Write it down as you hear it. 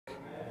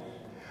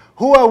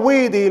Who are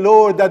we, dear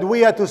Lord, that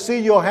we are to see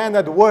your hand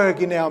at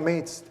work in our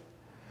midst?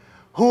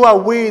 Who are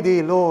we,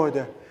 dear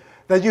Lord,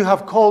 that you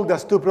have called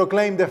us to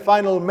proclaim the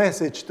final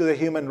message to the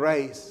human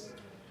race?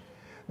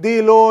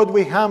 Dear Lord,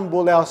 we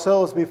humble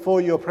ourselves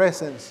before your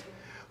presence,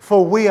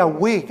 for we are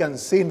weak and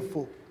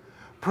sinful,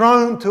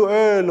 prone to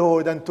err,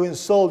 Lord, and to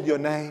insult your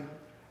name.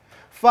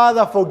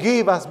 Father,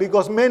 forgive us,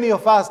 because many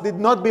of us did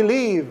not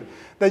believe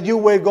that you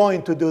were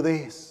going to do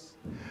this.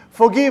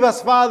 Forgive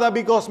us, Father,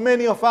 because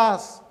many of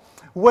us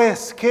were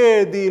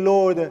scared, dear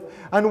Lord,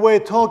 and were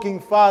talking,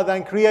 Father,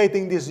 and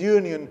creating this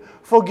union.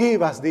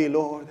 Forgive us, dear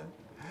Lord.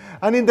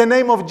 And in the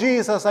name of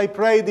Jesus, I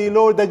pray, dear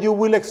Lord, that you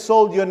will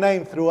exalt your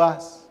name through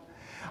us.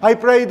 I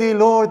pray, dear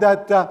Lord,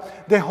 that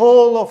the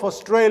whole of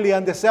Australia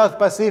and the South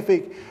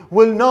Pacific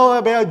will know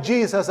about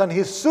Jesus and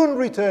his soon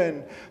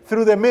return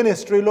through the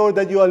ministry, Lord,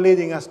 that you are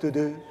leading us to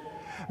do.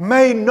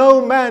 May no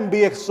man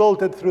be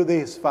exalted through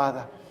this,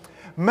 Father.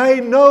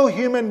 May no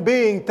human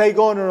being take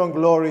honor and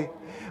glory.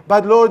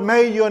 But Lord,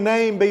 may your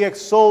name be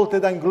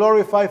exalted and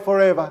glorified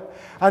forever.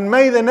 And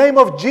may the name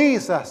of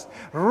Jesus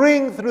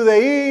ring through the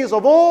ears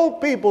of all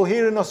people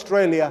here in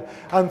Australia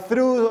and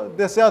through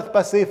the South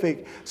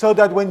Pacific, so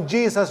that when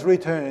Jesus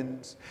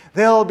returns,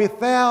 there will be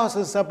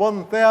thousands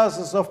upon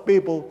thousands of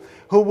people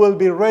who will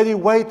be ready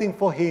waiting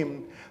for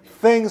him,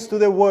 thanks to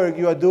the work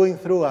you are doing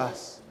through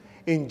us.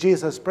 In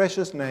Jesus'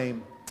 precious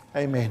name,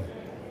 amen.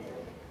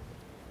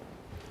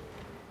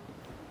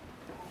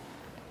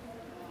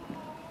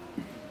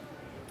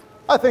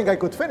 I think I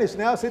could finish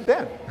now. Sit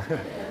down.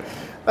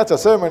 That's a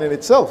sermon in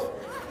itself.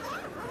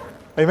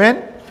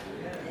 Amen?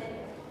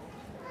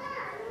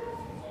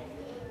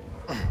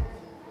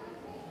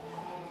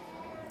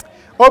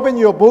 Open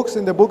your books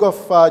in the book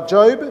of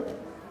Job.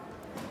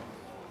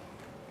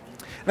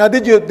 Now,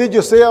 did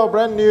you see our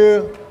brand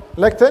new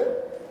lectern?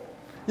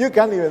 You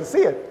can't even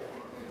see it.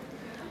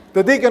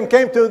 The deacon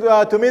came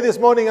to me this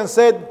morning and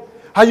said,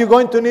 "Are you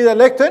going to need a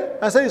lectern?"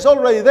 I said, "It's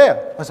already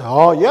there." I said,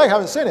 "Oh yeah, I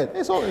haven't seen it.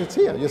 It's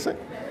here, you see.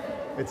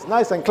 It's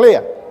nice and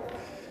clear."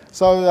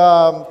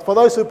 So for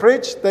those who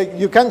preach,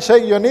 you can't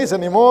shake your knees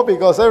anymore,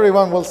 because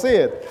everyone will see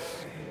it.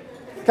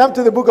 Come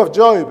to the book of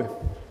Job.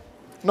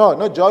 No,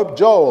 not Job,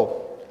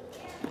 Joel.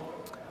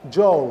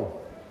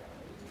 Joel.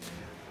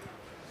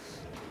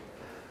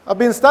 I've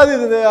been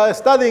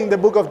studying the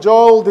book of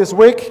Joel this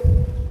week,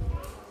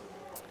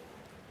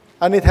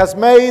 and it has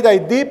made a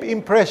deep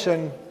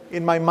impression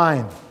in my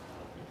mind.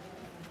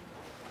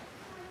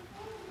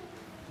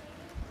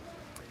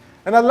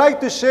 And I'd like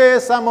to share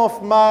some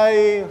of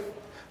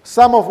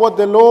what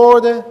the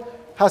Lord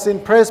has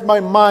impressed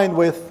my mind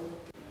with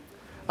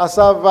as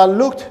I've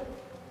looked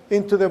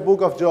into the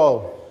book of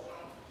Joel.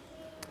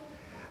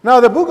 Now,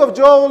 the book of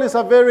Joel is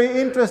a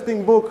very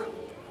interesting book.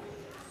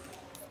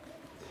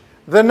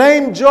 The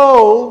name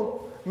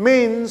Joel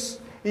means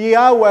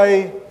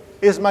Yahweh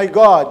is my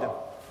God.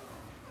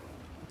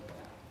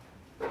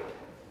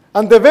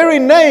 And the very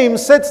name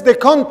sets the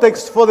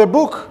context for the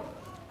book.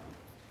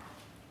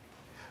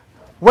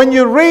 When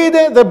you read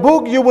the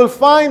book, you will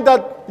find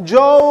that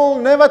Joel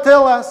never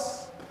tells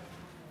us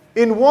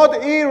in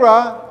what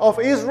era of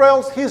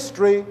Israel's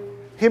history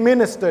he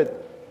ministered.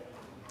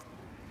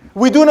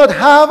 We do not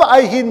have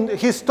a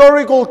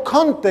historical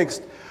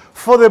context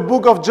for the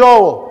book of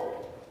Joel.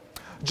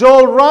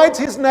 Joel writes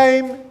his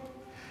name,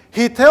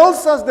 he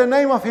tells us the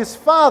name of his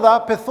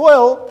father,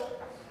 Pethuel,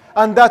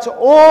 and that's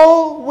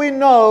all we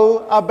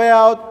know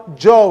about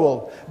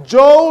Joel.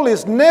 Joel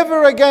is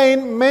never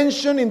again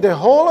mentioned in the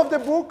whole of the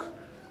book.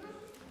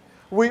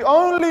 We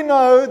only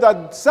know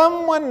that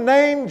someone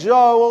named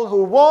Joel,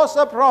 who was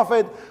a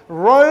prophet,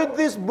 wrote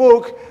this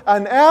book,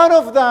 and out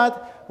of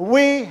that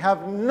we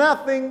have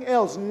nothing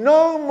else,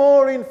 no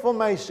more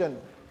information.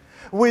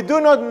 We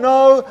do not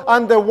know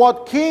under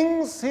what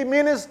kings he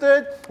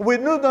ministered. We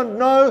do not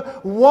know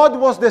what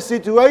was the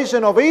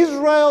situation of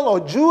Israel or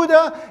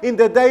Judah in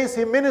the days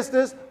he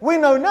ministers. We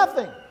know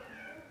nothing.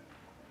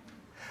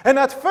 And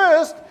at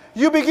first,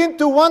 you begin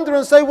to wonder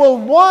and say, well,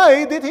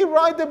 why did he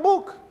write the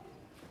book?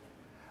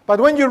 But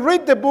when you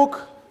read the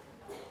book,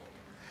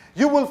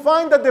 you will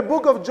find that the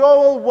book of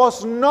Joel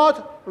was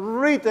not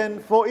written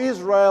for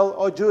Israel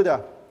or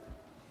Judah.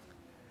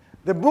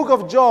 The book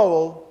of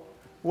Joel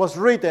was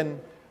written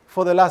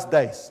for the last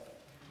days.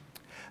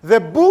 The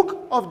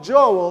book of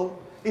Joel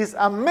is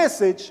a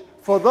message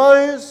for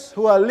those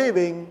who are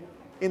living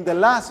in the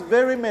last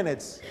very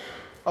minutes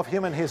of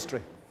human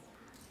history.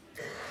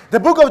 The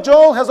book of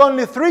Joel has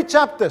only 3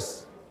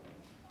 chapters.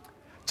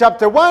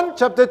 Chapter 1,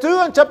 chapter 2,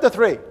 and chapter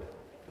 3.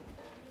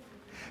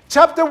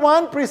 Chapter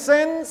 1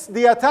 presents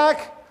the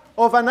attack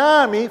of an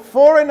army,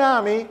 foreign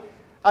army,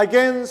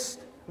 against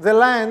the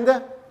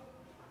land,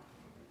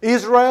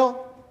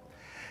 Israel.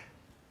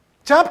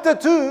 Chapter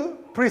 2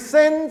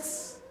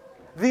 presents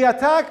the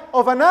attack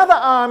of another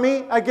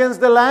army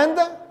against the land.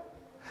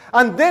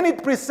 And then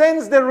it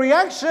presents the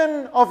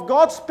reaction of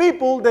God's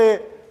people,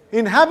 the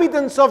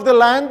inhabitants of the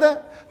land,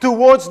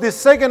 towards the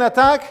second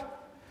attack.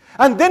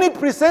 And then it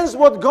presents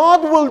what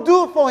God will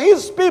do for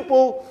his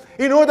people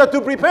in order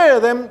to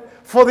prepare them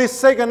for this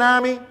second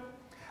army.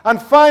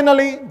 And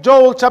finally,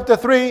 Joel chapter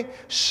 3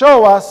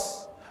 shows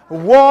us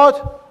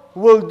what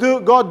will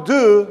God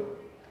do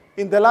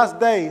in the last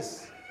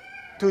days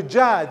to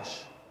judge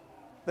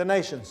the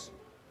nations.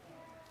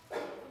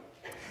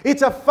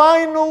 It's a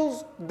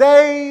final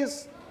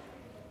days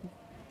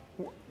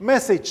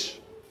message.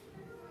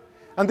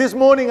 And this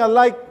morning I'd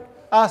like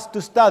us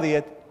to study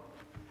it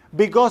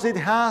because it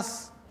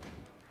has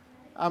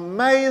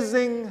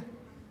amazing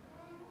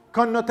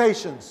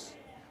connotations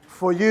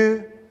for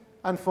you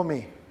and for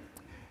me.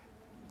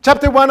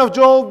 Chapter 1 of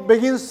Joel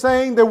begins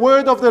saying, the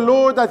word of the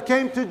Lord that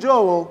came to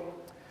Joel,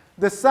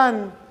 the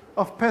son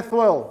of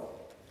Pethuel.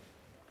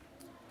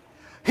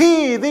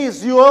 Hear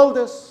this, you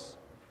elders,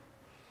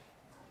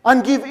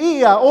 and give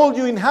ear, all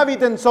you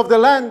inhabitants of the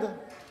land.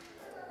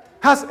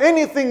 Has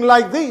anything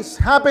like this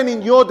happened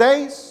in your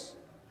days,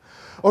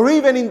 or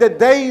even in the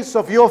days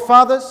of your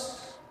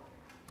fathers?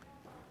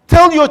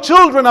 Tell your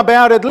children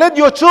about it. Let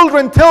your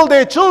children tell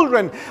their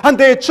children, and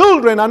their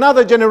children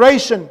another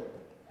generation.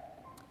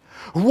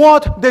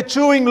 What the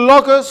chewing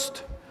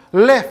locust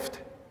left,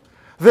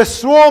 the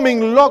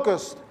swarming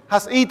locust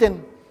has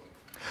eaten.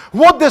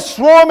 What the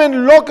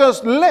swarming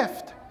locust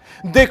left,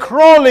 the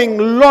crawling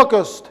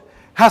locust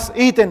has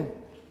eaten.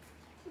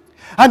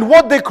 And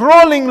what the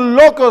crawling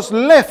locust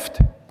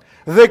left,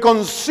 the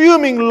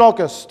consuming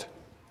locust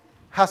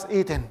has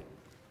eaten.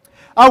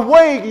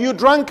 Awake, you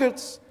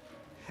drunkards,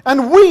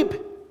 and weep,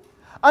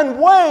 and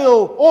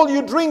wail, all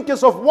you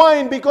drinkers of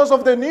wine, because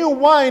of the new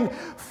wine,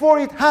 for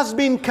it has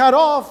been cut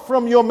off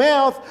from your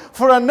mouth.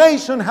 For a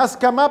nation has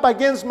come up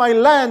against my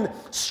land,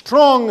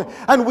 strong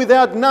and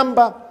without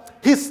number.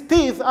 His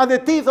teeth are the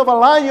teeth of a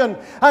lion,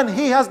 and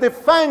he has the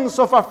fangs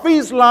of a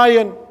fierce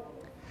lion.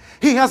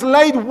 He has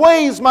laid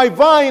waste my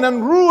vine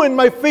and ruined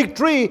my fig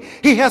tree.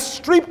 He has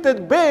stripped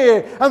it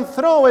bare and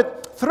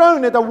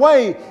thrown it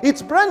away.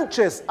 Its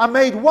branches are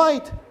made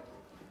white.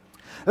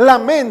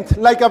 Lament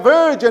like a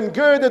virgin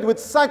girded with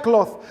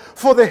sackcloth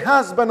for the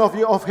husband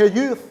of her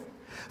youth.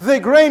 The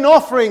grain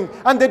offering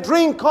and the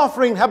drink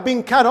offering have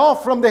been cut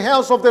off from the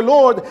house of the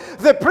Lord.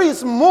 The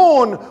priest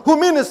mourn who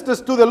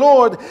ministers to the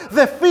Lord.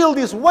 The field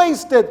is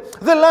wasted.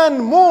 The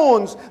land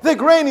mourns. The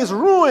grain is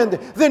ruined.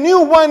 The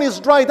new wine is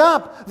dried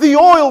up. The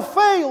oil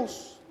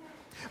fails.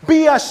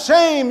 Be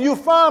ashamed, you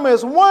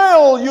farmers.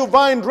 Wail, you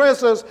vine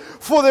dressers,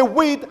 for the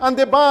wheat and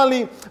the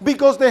barley,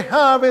 because the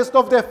harvest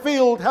of the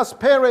field has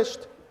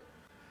perished.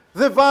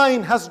 The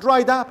vine has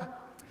dried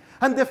up,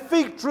 and the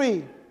fig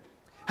tree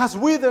has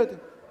withered.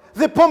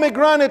 The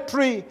pomegranate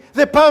tree,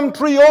 the palm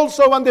tree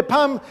also, and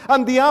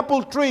the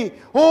apple tree,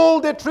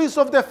 all the trees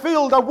of the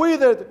field are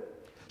withered.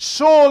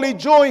 Surely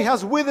joy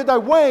has withered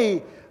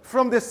away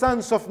from the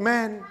sons of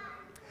men.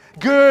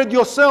 Gird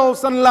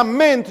yourselves and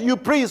lament, you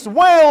priests.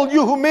 Wail,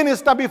 you who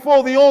minister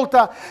before the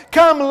altar.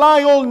 Come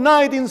lie all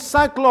night in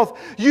sackcloth,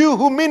 you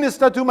who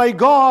minister to my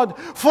God.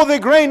 For the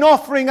grain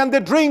offering and the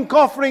drink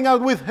offering are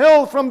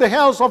withheld from the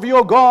house of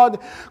your God.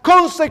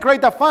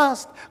 Consecrate a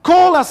fast.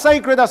 Call a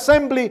sacred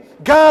assembly.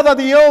 Gather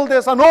the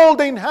elders and all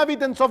the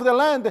inhabitants of the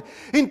land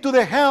into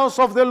the house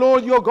of the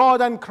Lord your God,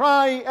 and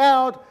cry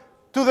out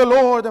to the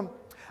Lord.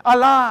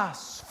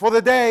 Alas, for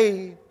the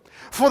day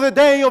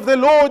of the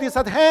Lord is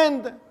at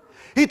hand.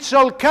 It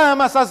shall come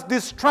as a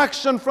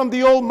destruction from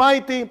the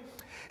Almighty.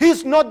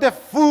 Is not the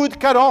food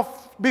cut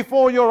off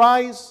before your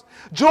eyes?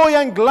 Joy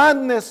and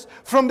gladness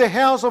from the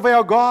house of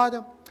our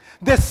God.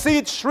 The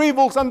seed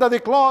shrivels under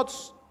the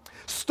clods.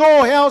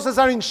 Storehouses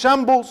are in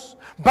shambles.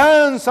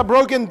 Barns are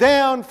broken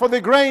down, for the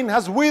grain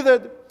has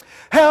withered.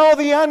 How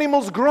the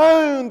animals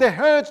groan. The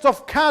herds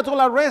of cattle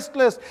are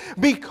restless,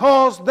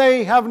 because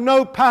they have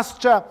no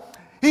pasture.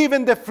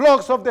 Even the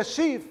flocks of the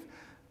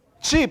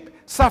sheep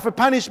suffer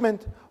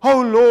punishment. O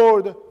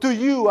Lord, to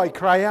you I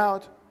cry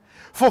out.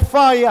 For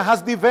fire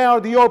has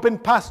devoured the open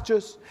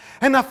pastures,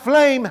 and a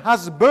flame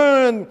has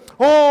burned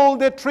all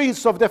the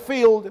trees of the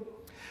field.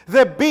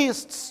 The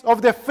beasts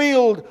of the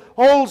field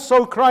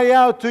also cry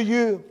out to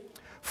you,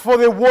 for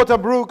the water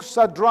brooks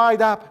are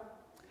dried up,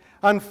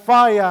 and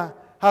fire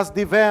has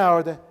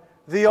devoured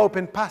the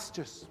open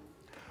pastures.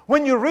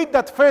 When you read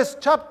that first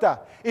chapter,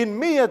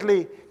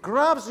 immediately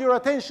grabs your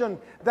attention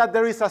that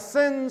there is a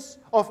sense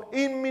of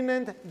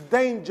imminent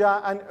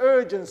danger and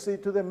urgency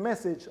to the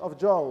message of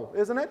Joel,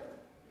 isn't it?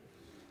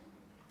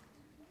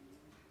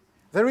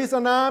 There is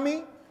an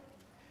army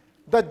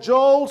that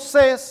Joel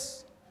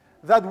says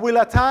that will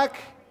attack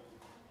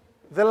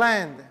the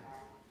land.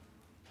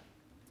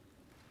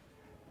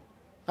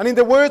 And in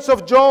the words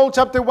of Joel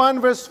chapter 1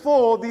 verse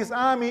 4, this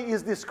army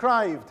is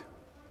described.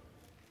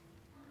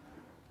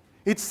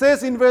 It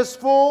says in verse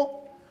 4,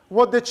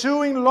 what the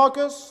chewing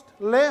locust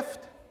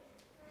left,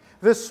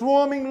 the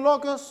swarming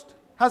locust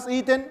has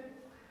eaten.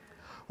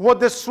 What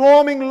the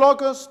swarming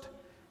locust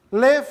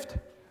left,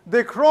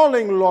 the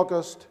crawling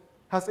locust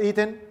has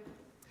eaten.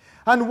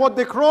 And what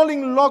the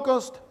crawling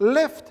locust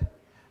left,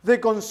 the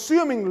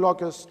consuming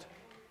locust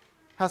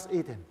has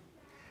eaten.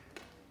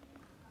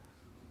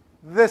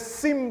 The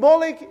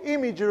symbolic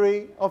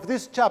imagery of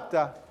this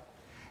chapter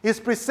is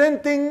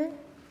presenting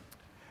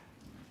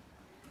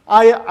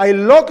a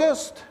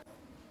locust